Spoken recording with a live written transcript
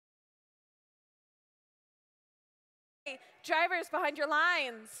Drivers behind your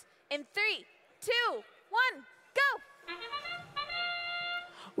lines. In 3, 2, 1, go!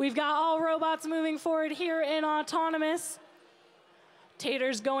 We've got all robots moving forward here in autonomous.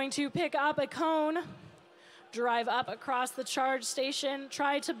 Tater's going to pick up a cone, drive up across the charge station,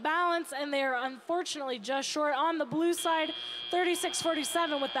 try to balance, and they're unfortunately just short on the blue side,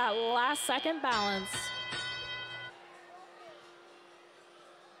 36.47 with that last second balance.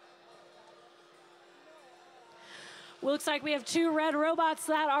 Looks like we have two red robots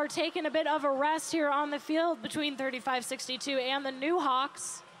that are taking a bit of a rest here on the field between 35.62 and the New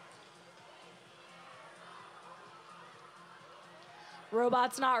Hawks.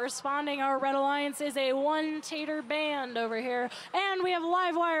 Robots not responding. Our Red Alliance is a one-tater band over here. And we have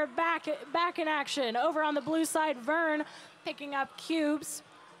Livewire back in action. Over on the blue side, Vern picking up cubes.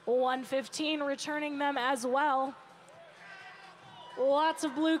 115 returning them as well. Lots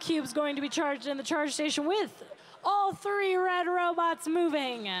of blue cubes going to be charged in the charge station with all three red robots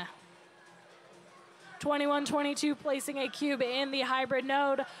moving. 21-22 placing a cube in the hybrid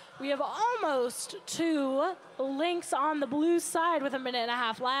node. We have almost 2 links on the blue side with a minute and a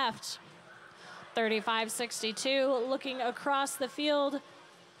half left. 35.62 looking across the field,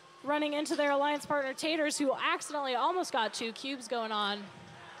 running into their alliance partner Taters, who accidentally almost got 2 cubes going on.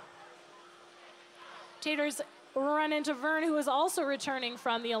 Taters run into Vern, who is also returning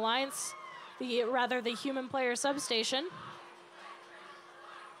from the alliance, the human player substation.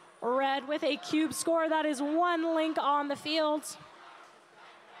 Red with a cube score. That is 1 link on the field.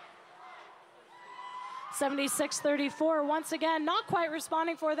 76.34, once again, not quite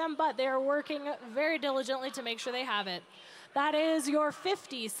responding for them, but they're working very diligently to make sure they have it. That is your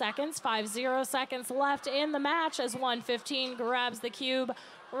 50 seconds, 50 seconds left in the match as 115 grabs the cube,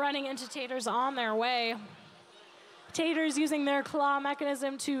 running into Taters on their way. Taters using their claw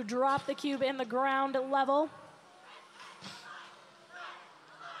mechanism to drop the cube in the ground level.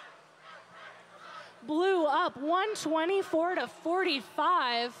 Blue up 124 to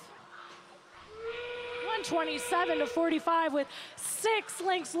 45. 127 to 45 with 6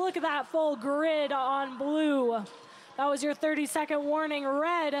 links. Look at that full grid on blue. That was your 30-second warning.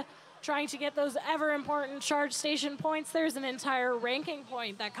 Red trying to get those ever important charge station points. There's an entire ranking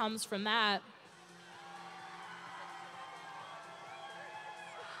point that comes from that.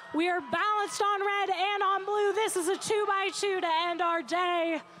 We are balanced on red and on blue. This is a 2x2 to end our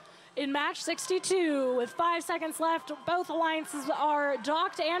day in match 62 with 5 seconds left. Both alliances are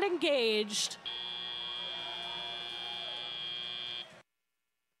docked and engaged.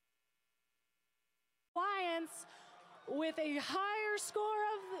 Alliance with a higher score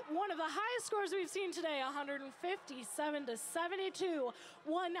of one of the highest scores we've seen today, 157 to 72.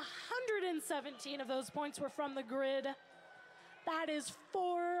 117 of those points were from the grid. That is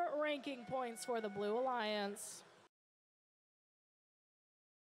 4 ranking points for the Blue Alliance.